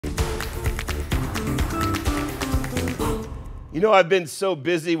You know, I've been so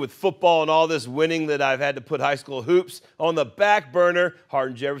busy with football and all this winning that I've had to put high school hoops on the back burner.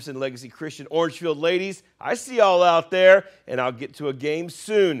 Hardin Jefferson, Legacy Christian, Orangefield ladies, I see y'all out there, and I'll get to a game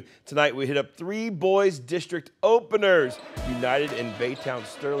soon. Tonight we hit up 3 boys district openers. United and Baytown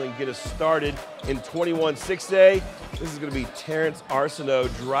Sterling get us started in 21-6A. This is going to be Terrence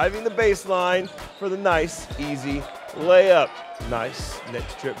Arsenault driving the baseline for the nice, easy layup. Nice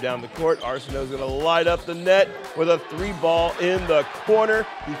next trip down the court. Arsenault's going to light up the net with a 3-ball in the corner.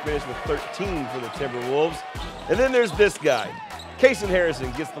 He finished with 13 for the Timberwolves. And then there's this guy. Kasen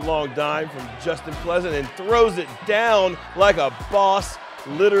Harrison gets the long dime from Justin Pleasant and throws it down like a boss.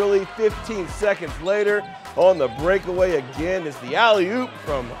 Literally 15 seconds later on the breakaway again. It's the alley-oop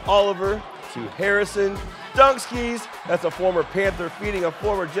from Oliver to Harrison. Dunk skis. That's a former Panther feeding a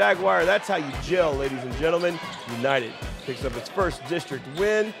former Jaguar. That's how you gel, ladies and gentlemen. United picks up its first district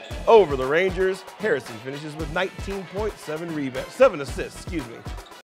win over the Rangers. Harrison finishes with 19.7 rebounds, 7 assists, excuse me.